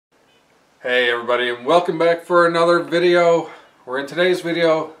Hey everybody, and welcome back for another video. In today's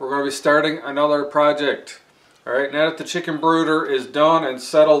video we're going to be starting another project. Alright, now that the chicken brooder is done and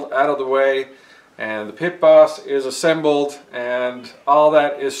settled out of the way and the pit boss is assembled and all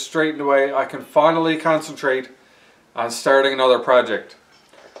that is straightened away, I can finally concentrate on starting another project.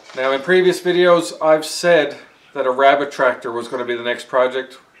 Now in previous videos I've said that a rabbit tractor was going to be the next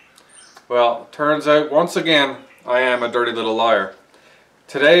project. Well, turns out once again I am a dirty little liar.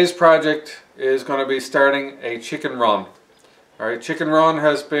 Today's project is going to be starting a chicken run. Alright, chicken run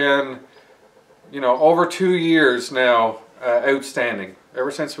has been, over 2 years now outstanding,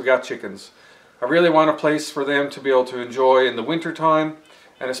 ever since we got chickens. I really want a place for them to be able to enjoy in the winter time,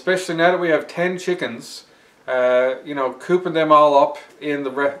 and especially now that we have 10 chickens, cooping them all up in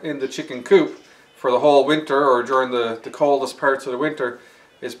the chicken coop for the whole winter or during the coldest parts of the winter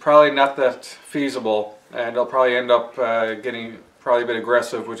is probably not that feasible, and they'll probably end up getting probably a bit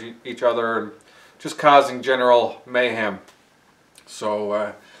aggressive with each other and just causing general mayhem.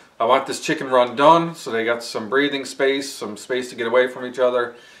 So I want this chicken run done so they got some breathing space, some space to get away from each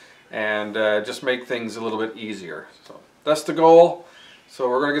other, and just make things a little bit easier. So that's the goal. So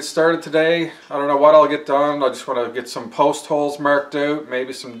we're going to get started today. I don't know what I'll get done. I just want to get some post holes marked out,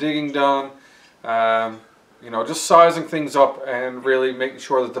 maybe some digging done, just sizing things up and really making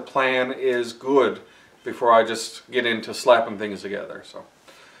sure that the plan is good before I just get into slapping things together. So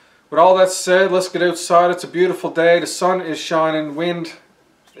with all that said, let's get outside. It's a beautiful day. The sun is shining. Wind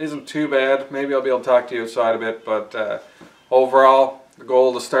isn't too bad. Maybe I'll be able to talk to you outside a bit, but overall the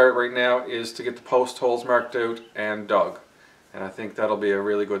goal to start right now is to get the post holes marked out and dug, and I think that'll be a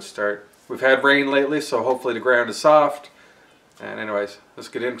really good start. We've had rain lately, so hopefully the ground is soft. And anyways, let's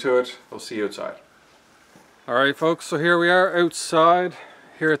get into it. We'll see you outside. Alright folks, so here we are outside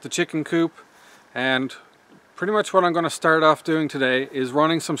here at the chicken coop. And pretty much what I'm going to start off doing today is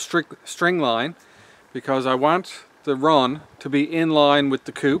running some string line, because I want the run to be in line with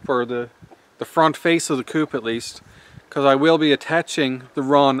the coop, or the front face of the coop at least, because I will be attaching the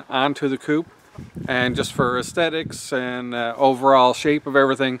run onto the coop, and just for aesthetics and overall shape of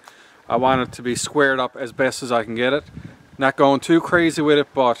everything, I want it to be squared up as best as I can get it. Not going too crazy with it,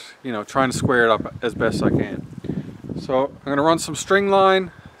 but trying to square it up as best I can. So I'm going to run some string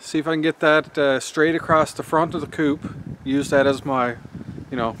line, see if I can get that straight across the front of the coop, use that as my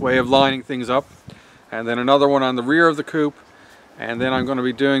way of lining things up, and then another one on the rear of the coop, and then I'm going to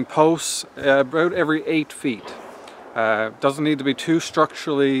be doing posts about every 8 feet. Doesn't need to be too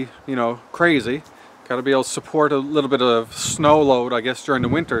structurally crazy. Got to be able to support a little bit of snow load, I guess, during the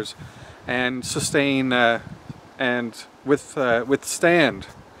winters, and sustain and withstand,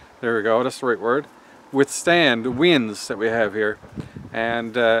 there we go, that's the right word, withstand the winds that we have here.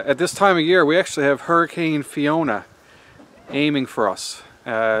 And at this time of year we actually have Hurricane Fiona aiming for us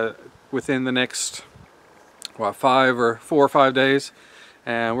within the next 4 or 5 days,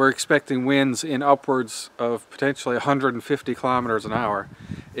 and we're expecting winds in upwards of potentially 150 kilometers an hour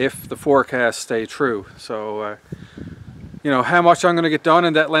if the forecasts stay true. So how much I'm going to get done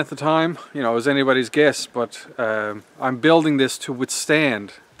in that length of time is anybody's guess, but I'm building this to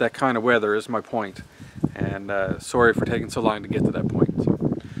withstand that kind of weather is my point. And sorry for taking so long to get to that point. So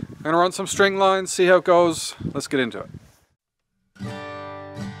I'm going to run some string lines, see how it goes. Let's get into it.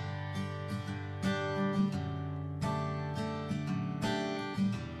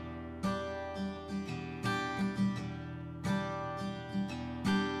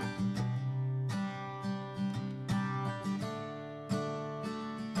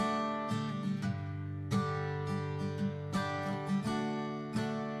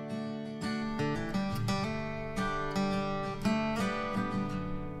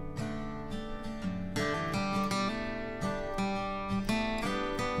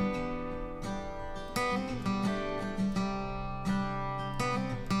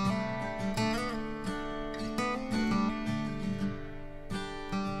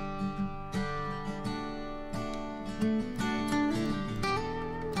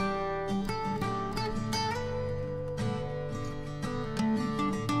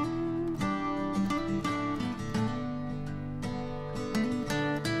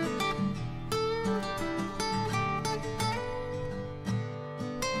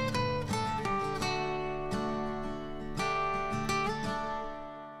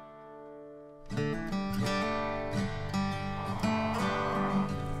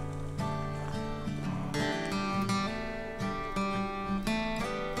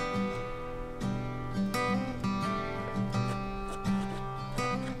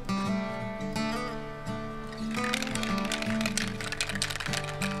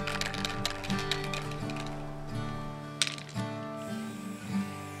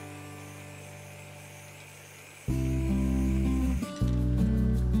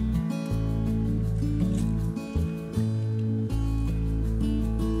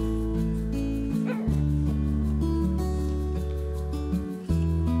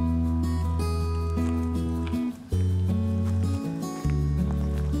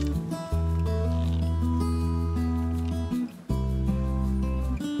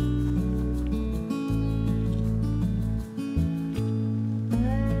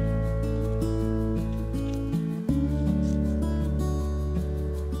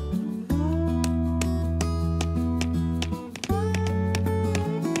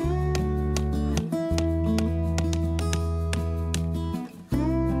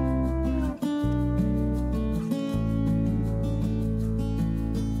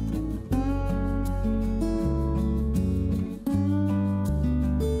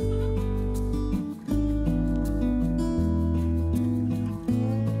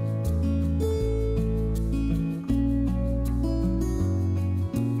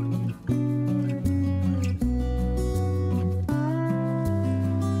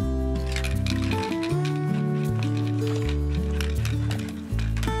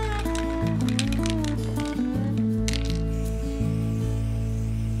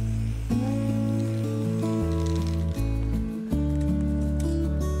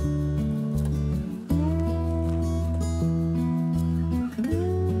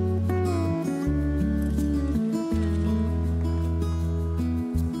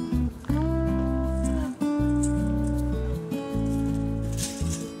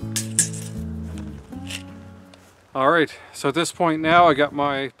 Alright, so at this point now I got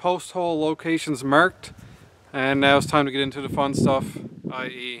my post hole locations marked, and now it's time to get into the fun stuff,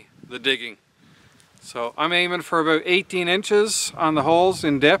 i.e. the digging. So I'm aiming for about 18 inches on the holes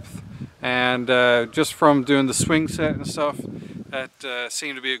in depth, and just from doing the swing set and stuff, that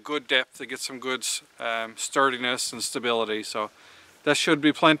seemed to be a good depth to get some good sturdiness and stability. So that should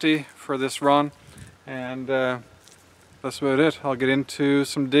be plenty for this run, and that's about it. I'll get into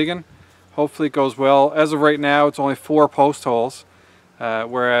some digging. Hopefully it goes well. As of right now, it's only 4 post holes,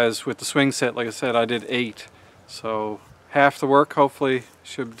 whereas with the swing set, like I said, I did 8. So half the work hopefully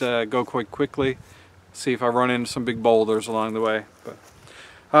should go quite quickly. See if I run into some big boulders along the way. But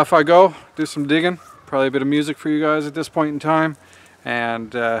off I go, do some digging. Probably a bit of music for you guys at this point in time,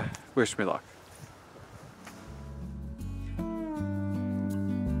 and wish me luck.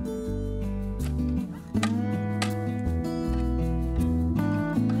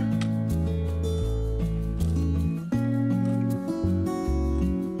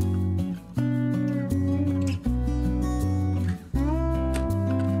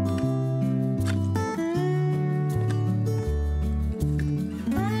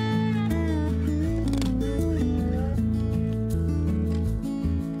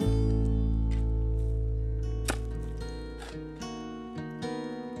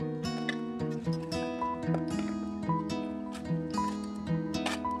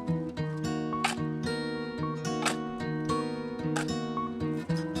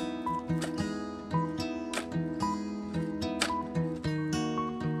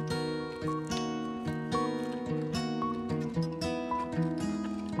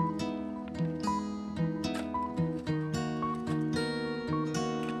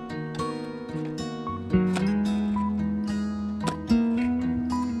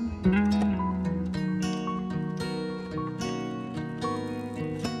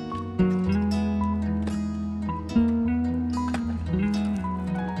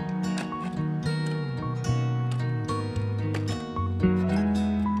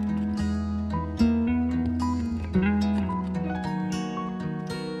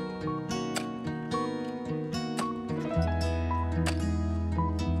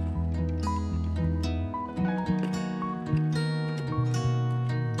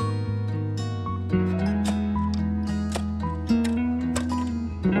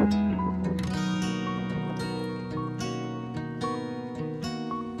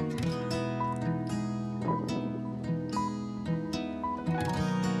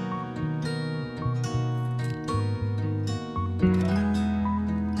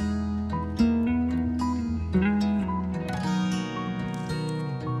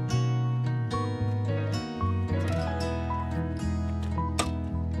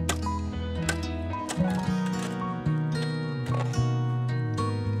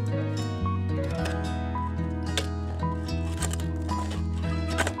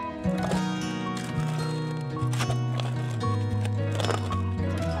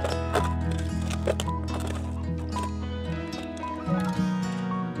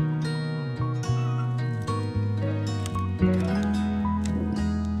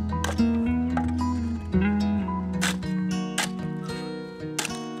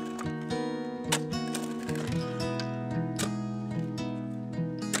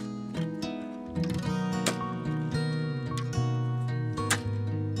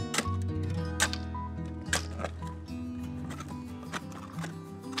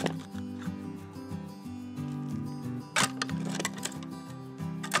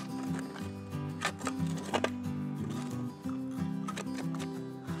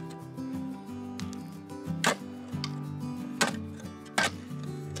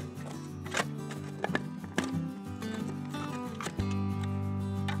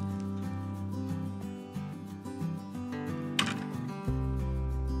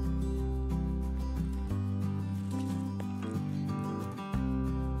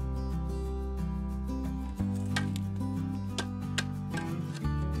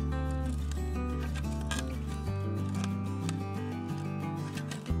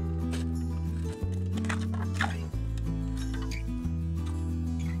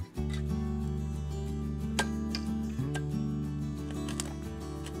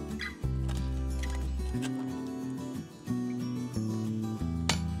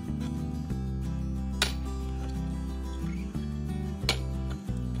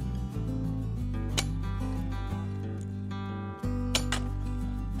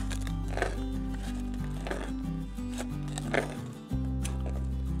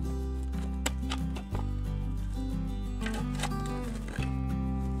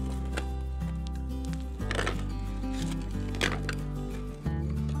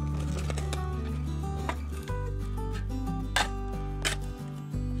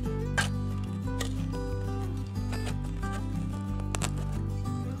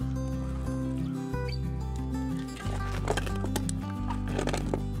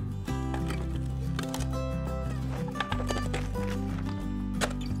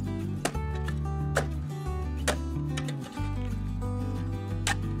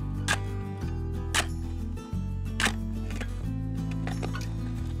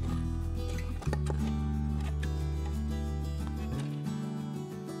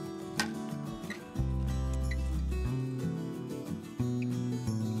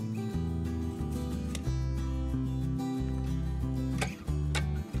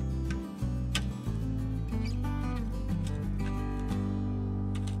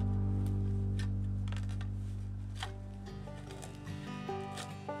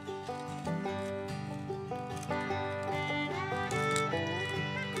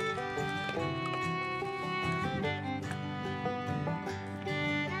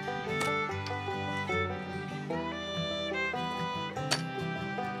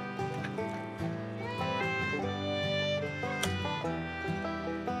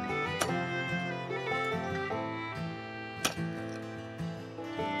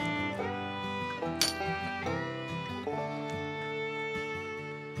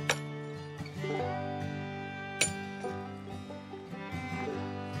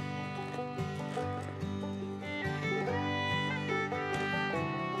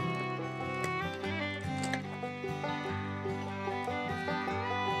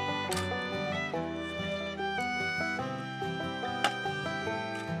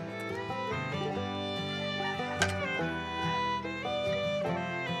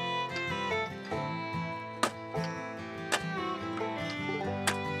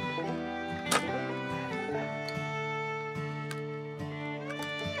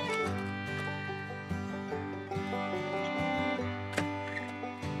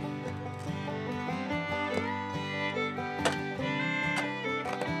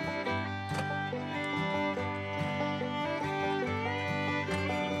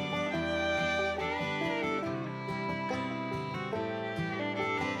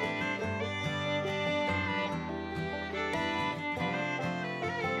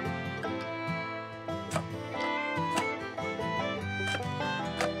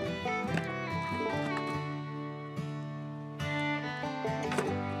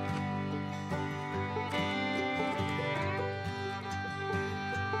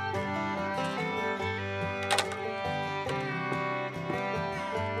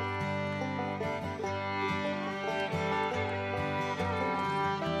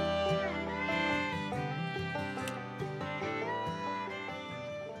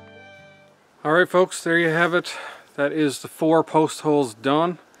 Alright folks, there you have it. That is the 4 post holes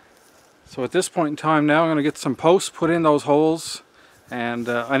done. So at this point in time now I'm going to get some posts put in those holes, and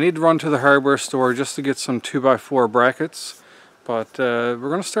I need to run to the hardware store just to get some 2x4 brackets, but we're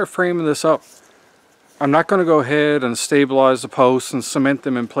going to start framing this up. I'm not going to go ahead and stabilize the posts and cement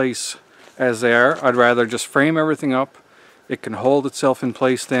them in place as they are. I'd rather just frame everything up. It can hold itself in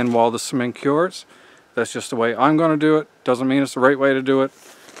place then while the cement cures. That's just the way I'm going to do it. Doesn't mean it's the right way to do it.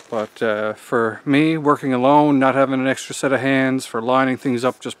 But for me, working alone, not having an extra set of hands for lining things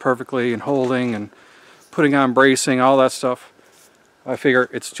up just perfectly and holding and putting on bracing, all that stuff, I figure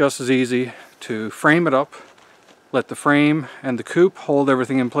it's just as easy to frame it up, let the frame and the coop hold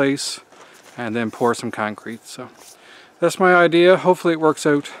everything in place, and then pour some concrete. So that's my idea. Hopefully it works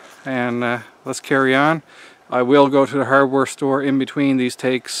out, and let's carry on. I will go to the hardware store in between these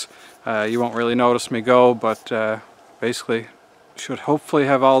takes. You won't really notice me go, but basically should hopefully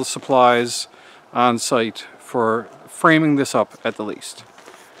have all the supplies on site for framing this up at the least.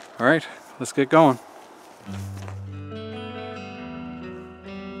 Alright, let's get going.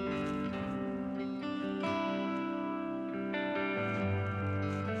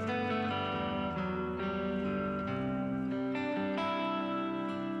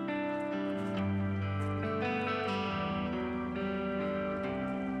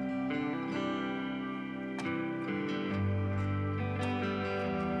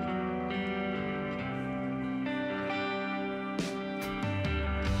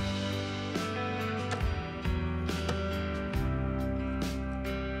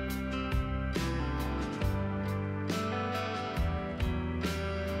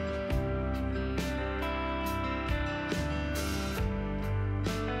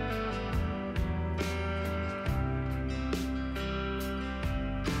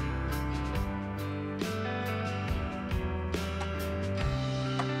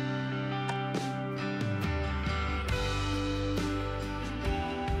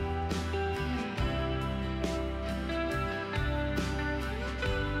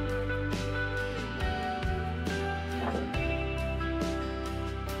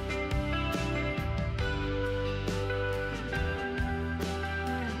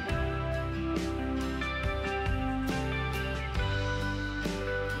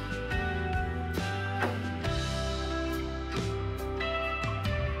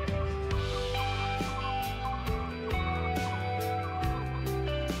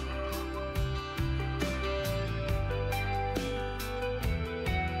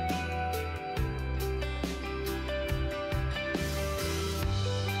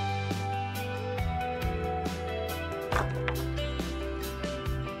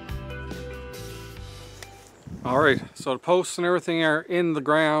 Alright, so the posts and everything are in the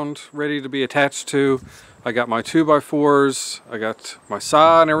ground, ready to be attached to. I got my 2x4s, I got my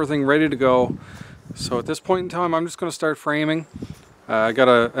saw and everything ready to go. So at this point in time, I'm just going to start framing. I got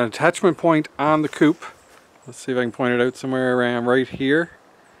an attachment point on the coop. Let's see if I can point it out somewhere around right here.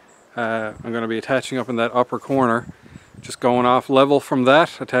 I'm going to be attaching up in that upper corner. Just going off level from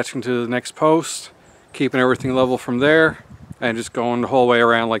that, attaching to the next post, keeping everything level from there, and just going the whole way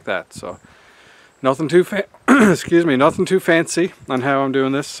around like that. So nothing too excuse me, nothing too fancy on how I'm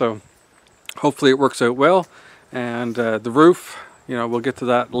doing this, so hopefully it works out well. And the roof, you know, we'll get to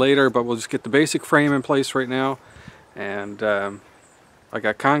that later, but we'll just get the basic frame in place right now. And I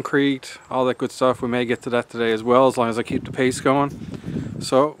got concrete, all that good stuff. We may get to that today as well, as long as I keep the pace going.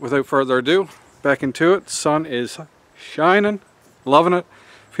 So without further ado, back into it. Sun is shining, loving it,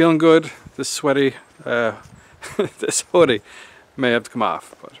 feeling good. This sweaty, this hoodie may have to come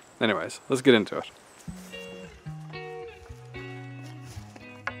off, but anyways, let's get into it.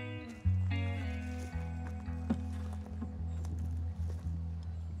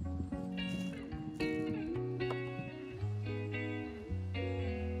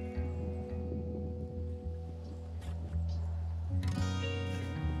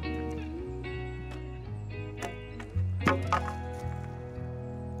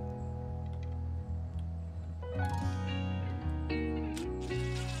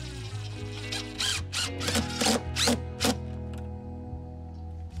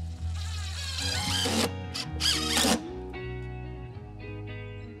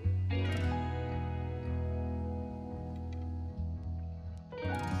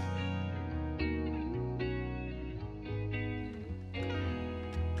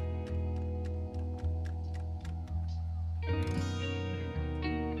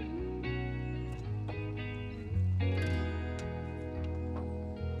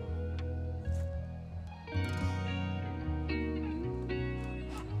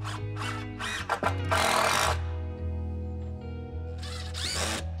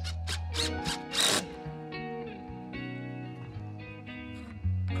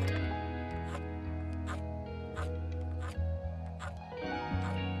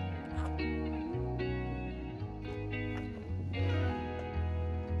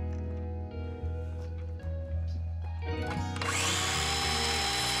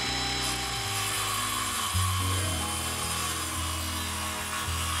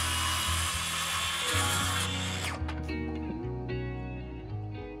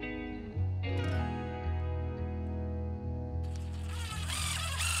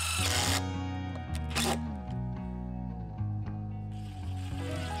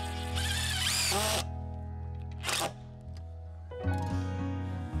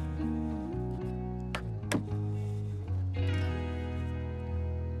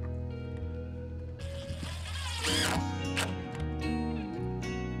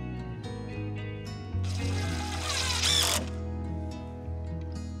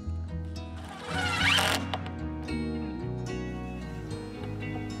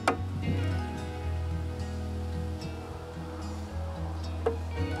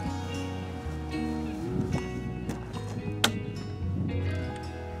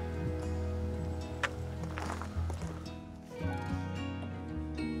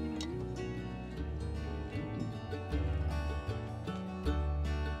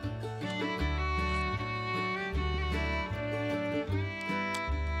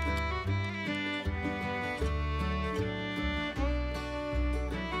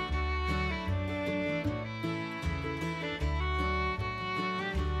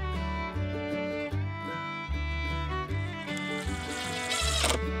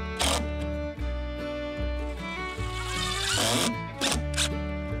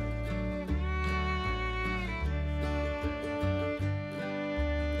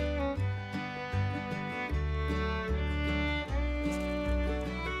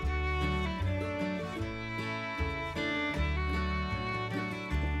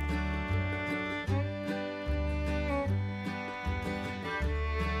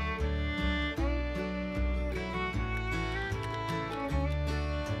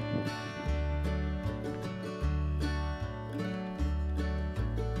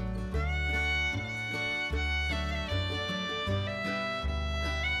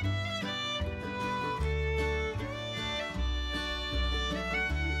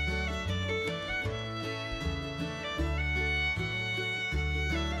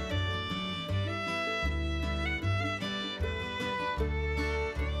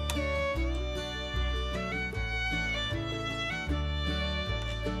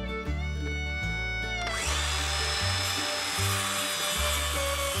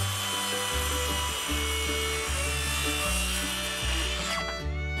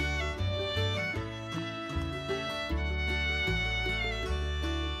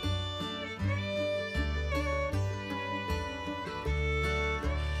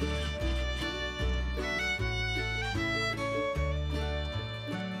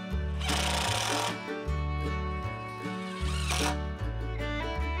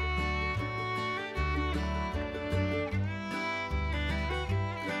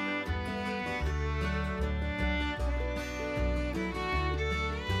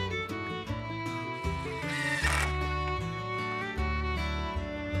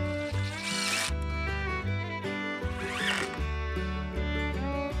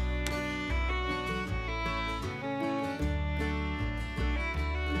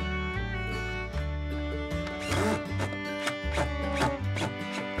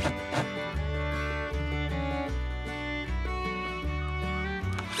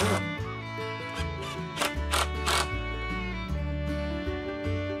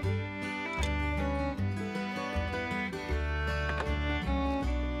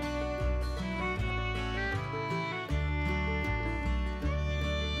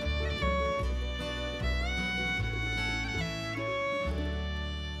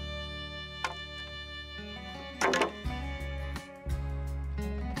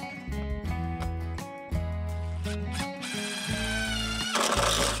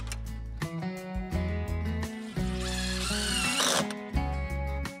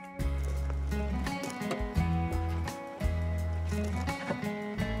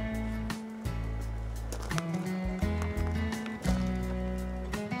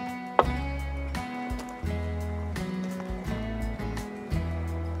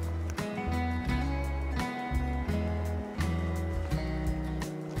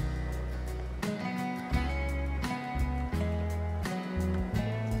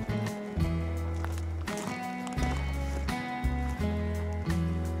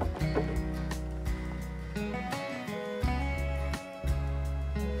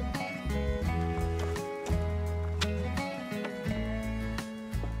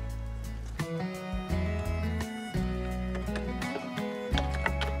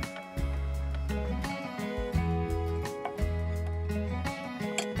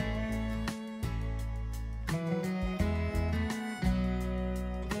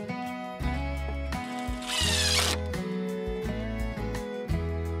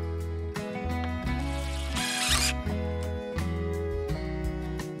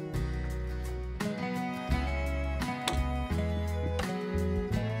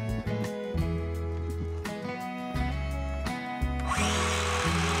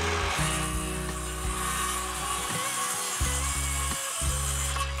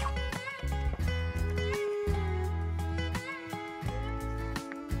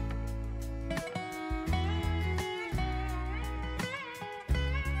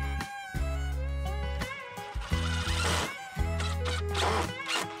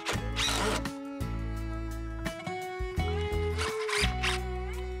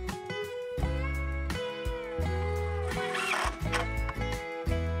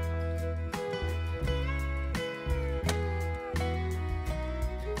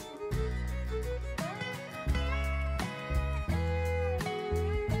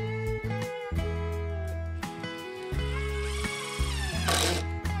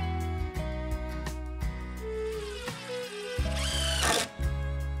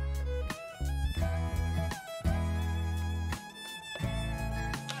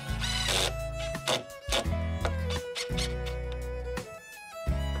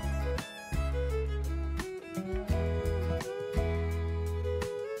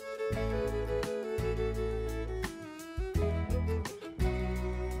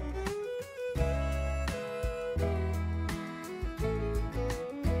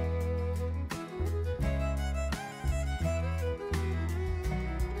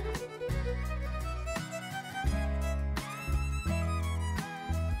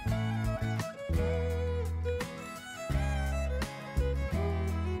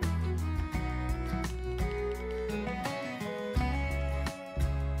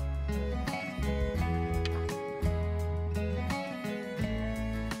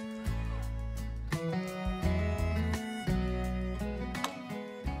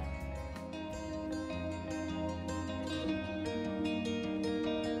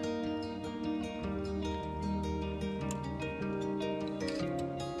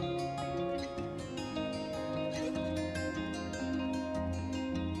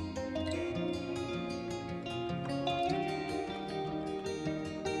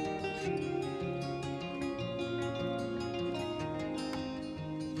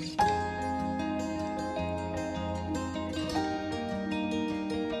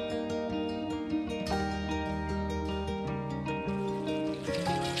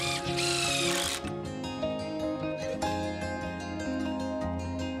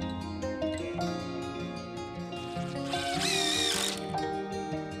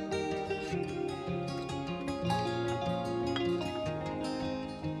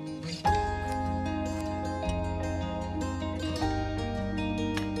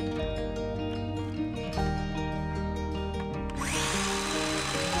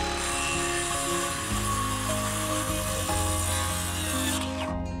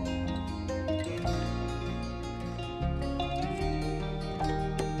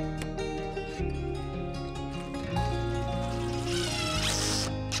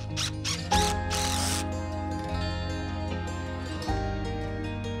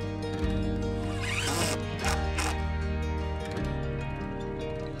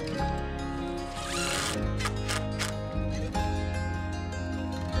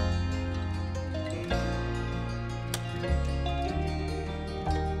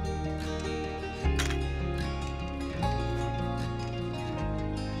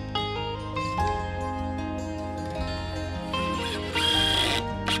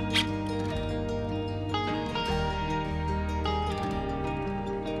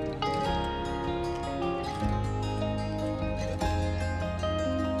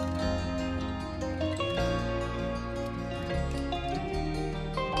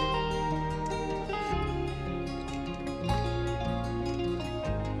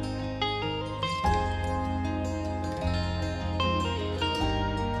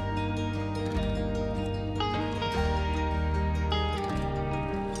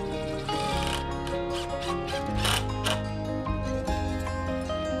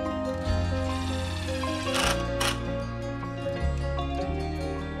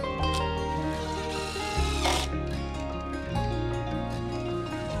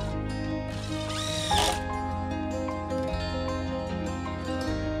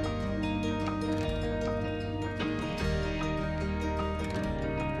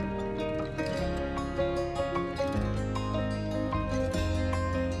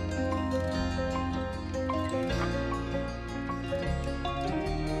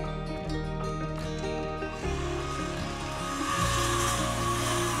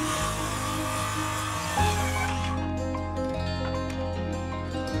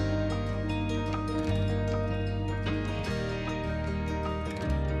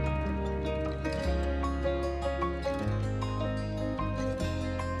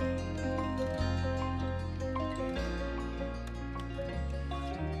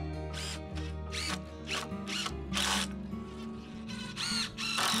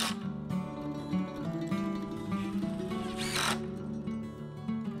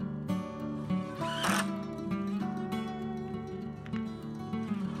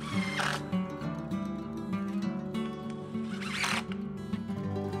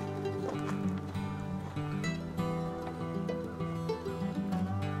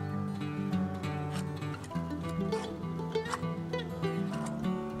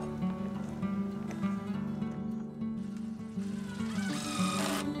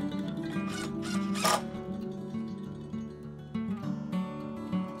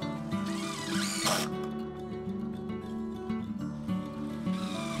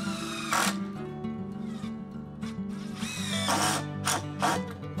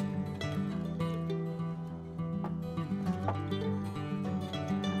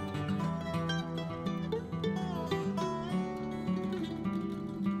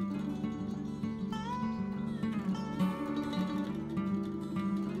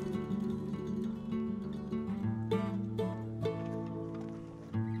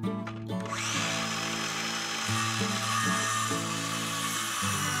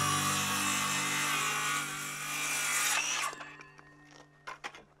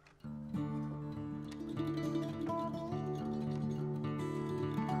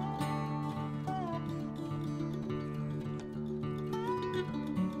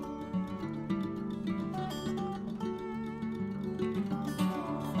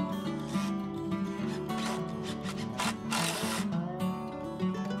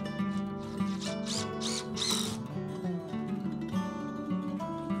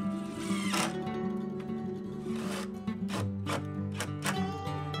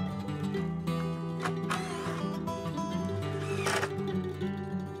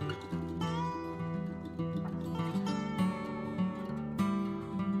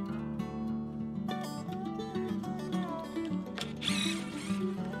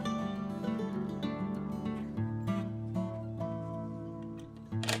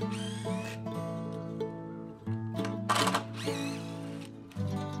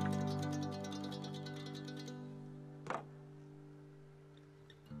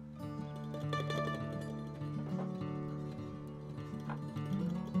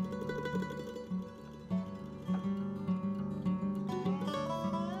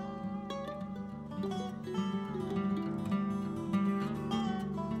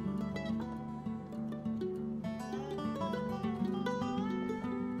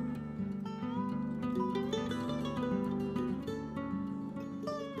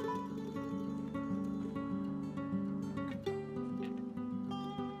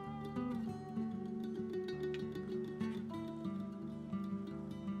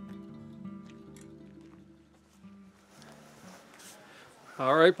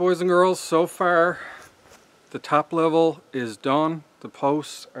 Alright boys and girls, so far the top level is done. The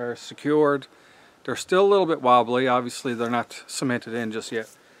posts are secured. They're still a little bit wobbly, obviously they're not cemented in just yet.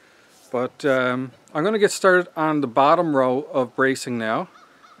 But I'm going to get started on the bottom row of bracing now.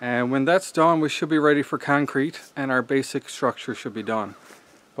 And when that's done, we should be ready for concrete and our basic structure should be done.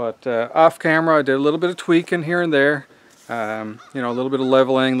 But off camera I did a little bit of tweaking here and there. You know, a little bit of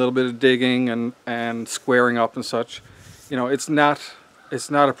leveling, a little bit of digging and squaring up and such. You know, it's not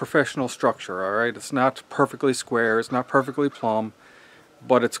a professional structure, alright? It's not perfectly square, it's not perfectly plumb,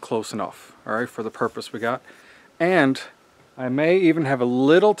 but it's close enough, alright, for the purpose we got. And I may even have a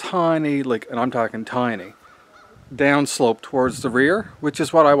little tiny, like, and I'm talking tiny, downslope towards the rear, which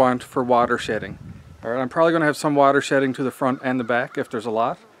is what I want for water shedding. Alright, I'm probably going to have some water shedding to the front and the back if there's a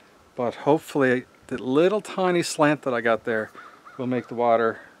lot, but hopefully the little tiny slant that I got there will make the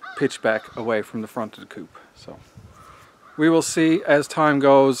water pitch back away from the front of the coop. So we will see as time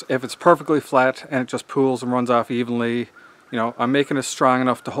goes if it's perfectly flat and it just pools and runs off evenly. You know, I'm making it strong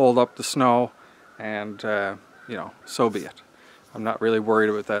enough to hold up the snow, and you know, so be it. I'm not really worried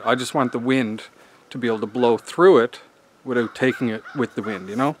about that. I just want the wind to be able to blow through it without taking it with the wind,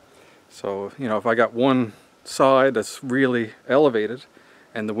 you know? So, you know, if I got one side that's really elevated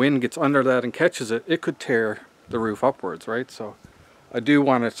and the wind gets under that and catches it, it could tear the roof upwards, right? So I do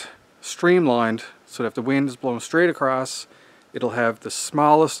want it streamlined so that if the wind is blowing straight across, it'll have the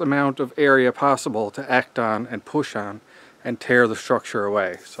smallest amount of area possible to act on and push on and tear the structure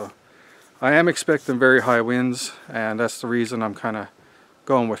away. So I am expecting very high winds, and that's the reason I'm kind of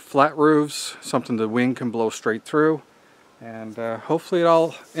going with flat roofs, something the wind can blow straight through, and hopefully it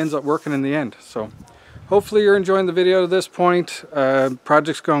all ends up working in the end. So hopefully you're enjoying the video to this point.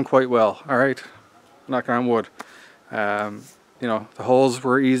 Project's going quite well, alright, knock on wood. You know, the holes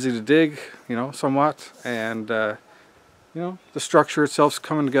were easy to dig, you know, somewhat, and you know, the structure itself's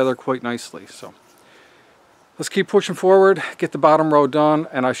coming together quite nicely. So let's keep pushing forward, get the bottom row done,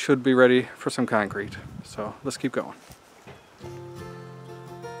 and I should be ready for some concrete. So let's keep going.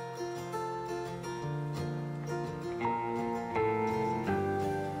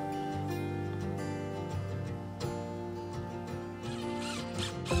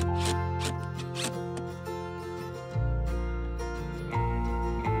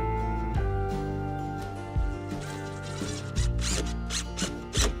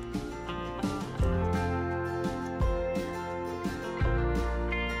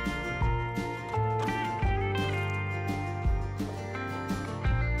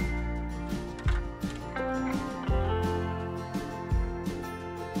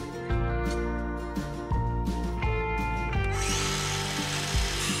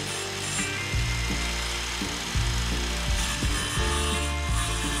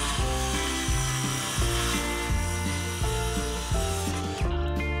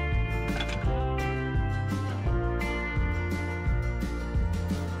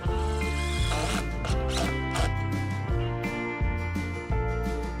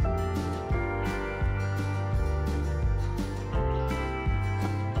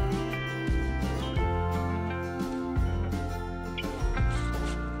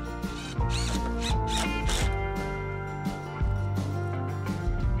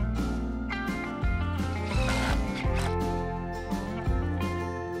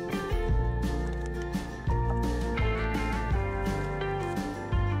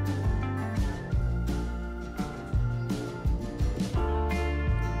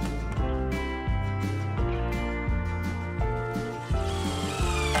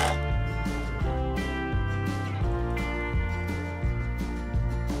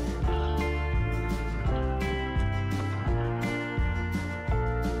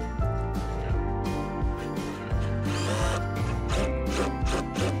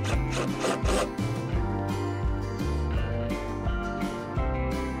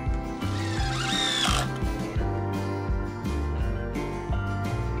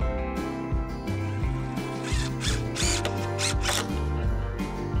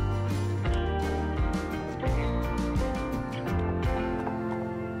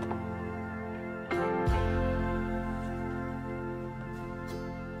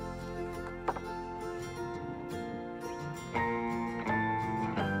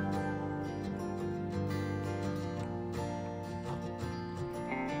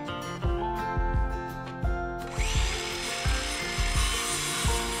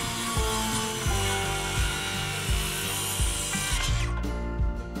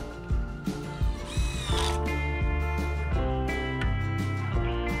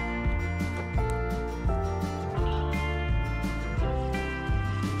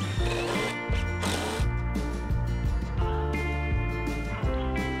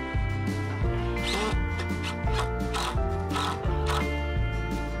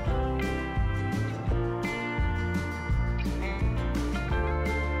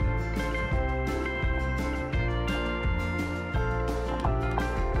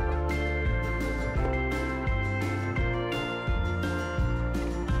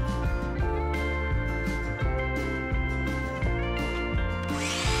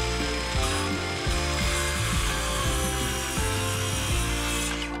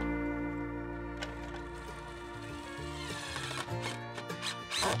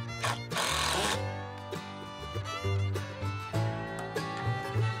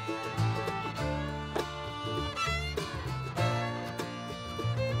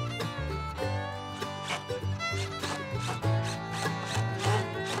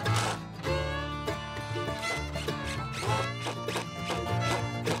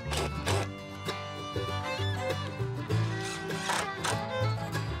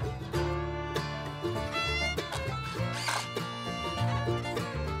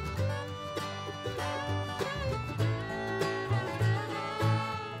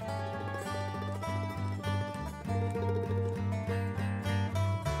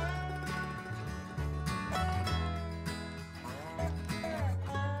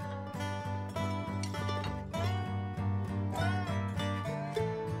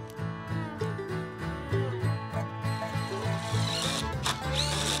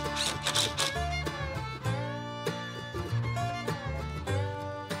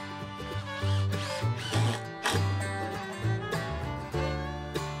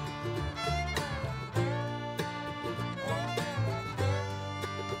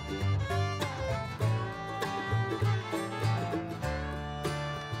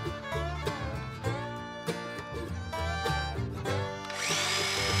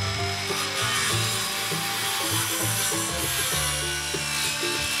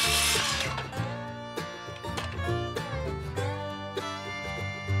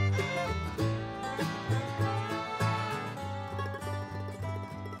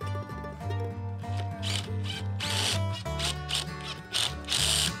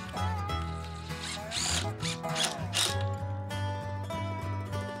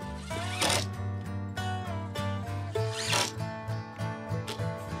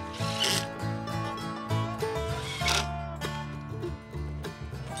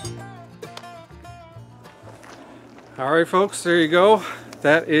 Alright folks, there you go.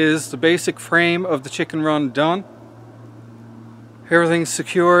 That is the basic frame of the chicken run done. Everything's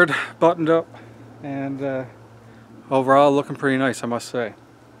secured, buttoned up, and overall looking pretty nice, I must say.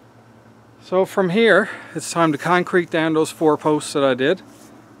 So from here, it's time to concrete down those 4 posts that I did,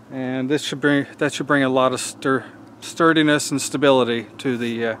 and that should bring a lot of sturdiness and stability to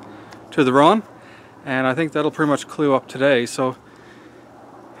the run, and I think that'll pretty much clue up today. So,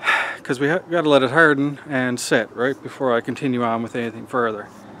 because we got to let it harden and set right before I continue on with anything further.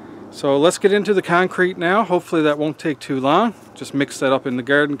 So let's get into the concrete now. Hopefully that won't take too long. Just mix that up in the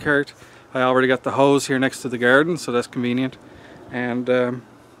garden cart. I already got the hose here next to the garden, so that's convenient, and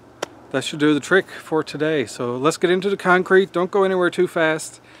that should do the trick for today. So let's get into the concrete. Don't go anywhere too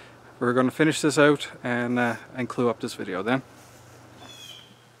fast. We're going to finish this out and clue up this video then.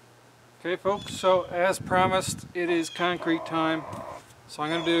 Okay folks, so as promised, it is concrete time. So I'm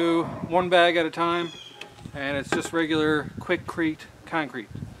going to do 1 bag at a time, and it's just regular Quikrete concrete.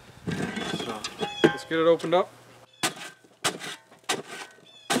 So let's get it opened up.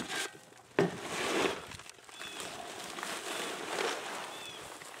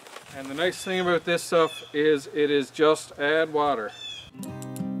 And the nice thing about this stuff is it is just add water.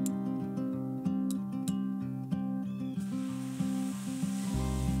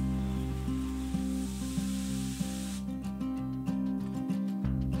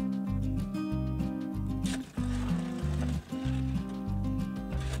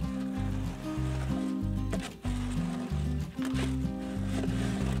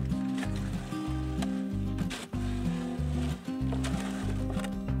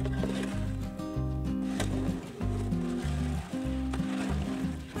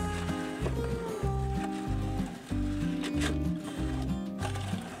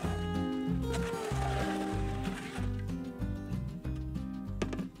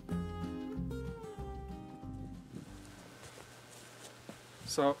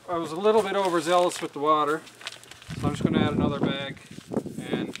 So I was a little bit overzealous with the water, so I'm just going to add another bag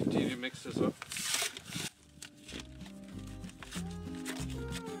and continue to mix this up.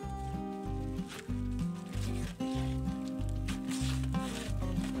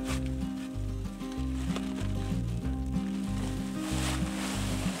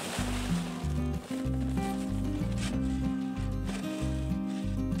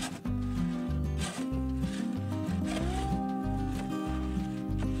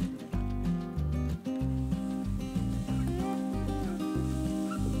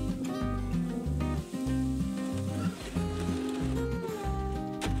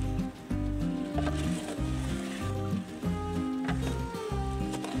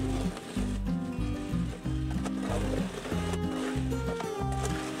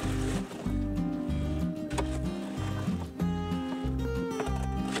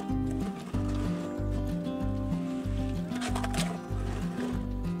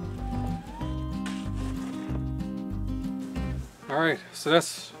 Alright, so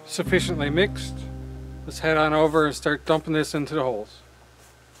that's sufficiently mixed. Let's head on over and start dumping this into the holes.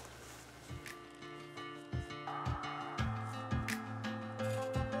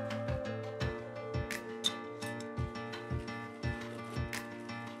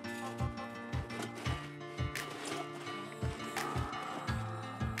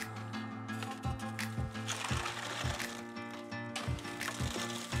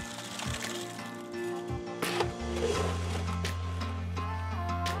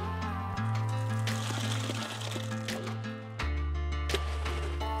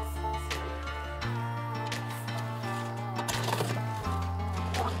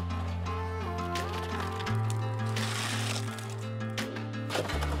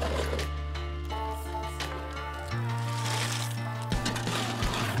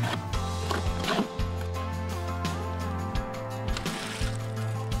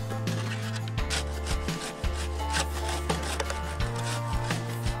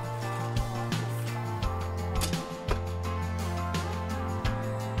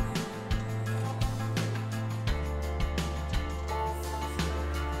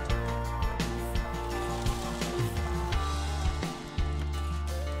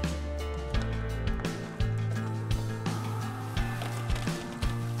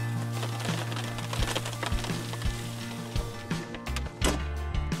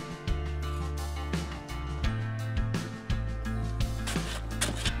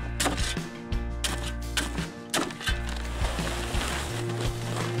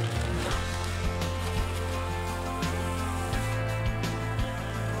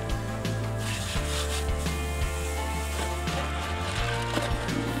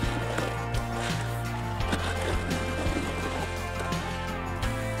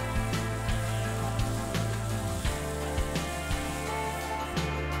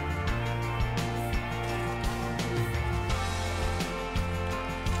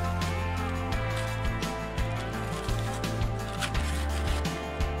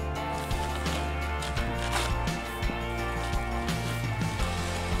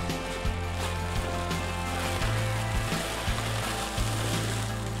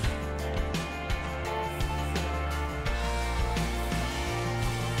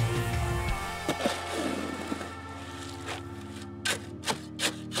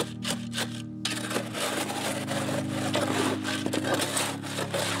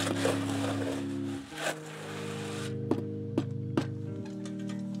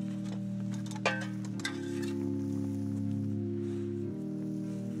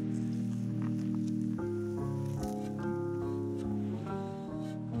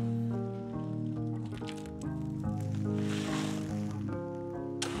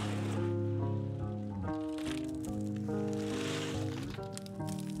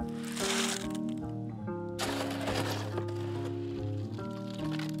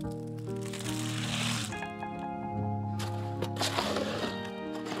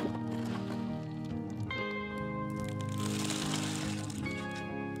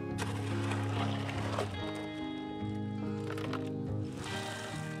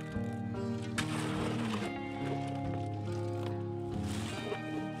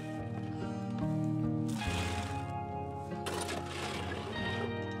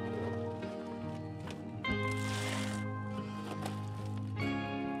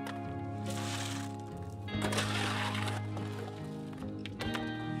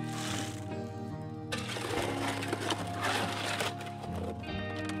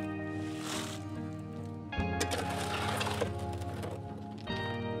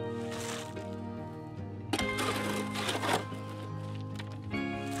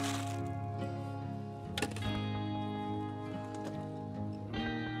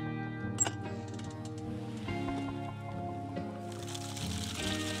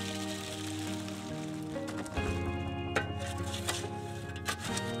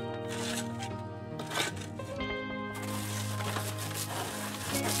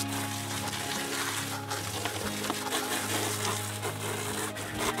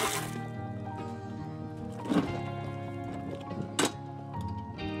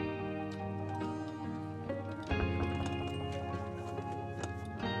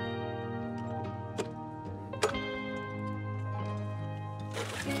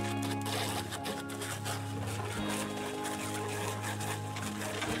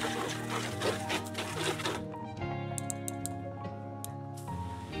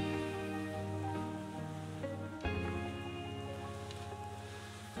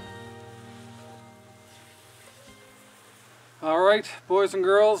 Alright, boys and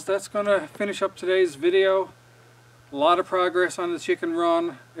girls, that's going to finish up today's video. A lot of progress on the chicken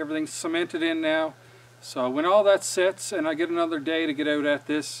run. Everything's cemented in now. So when all that sets and I get another day to get out at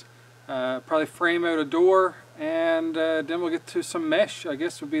this, probably frame out a door, and then we'll get to some mesh, I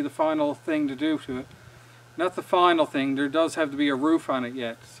guess would be the final thing to do to it. Not the final thing, there does have to be a roof on it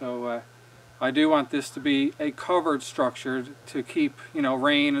yet. So I do want this to be a covered structure to keep, you know,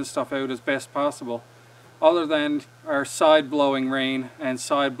 rain and stuff out as best possible. Other than our side blowing rain and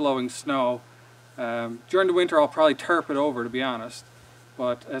side blowing snow. During the winter I'll probably turf it over, to be honest.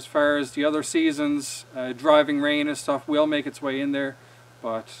 But as far as the other seasons, driving rain and stuff will make its way in there.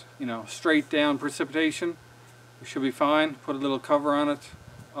 But, you know, straight down precipitation, we should be fine. Put a little cover on it,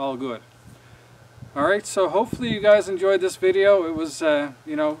 all good. Alright, so hopefully you guys enjoyed this video. It was,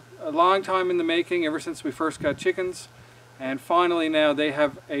 you know, a long time in the making, ever since we first got chickens. And finally now they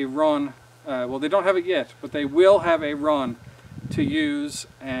have a run. Well, they don't have it yet, but they will have a run to use,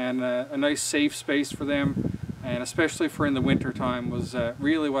 and a nice safe space for them, and especially for in the winter time was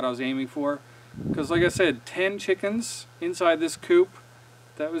really what I was aiming for. Because like I said, 10 chickens inside this coop,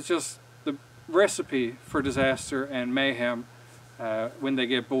 that was just the recipe for disaster and mayhem when they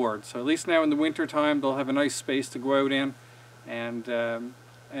get bored. So at least now in the winter time they'll have a nice space to go out in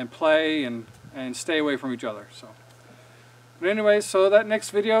and play and stay away from each other. So. But anyway, so that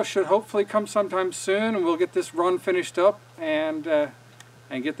next video should hopefully come sometime soon, and we'll get this run finished up and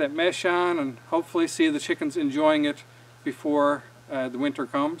get that mesh on, and hopefully see the chickens enjoying it before the winter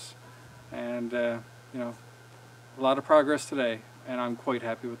comes. And you know, a lot of progress today, and I'm quite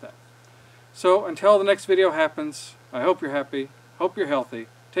happy with that. So until the next video happens, I hope you're happy, hope you're healthy,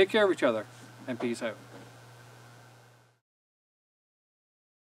 take care of each other, and peace out.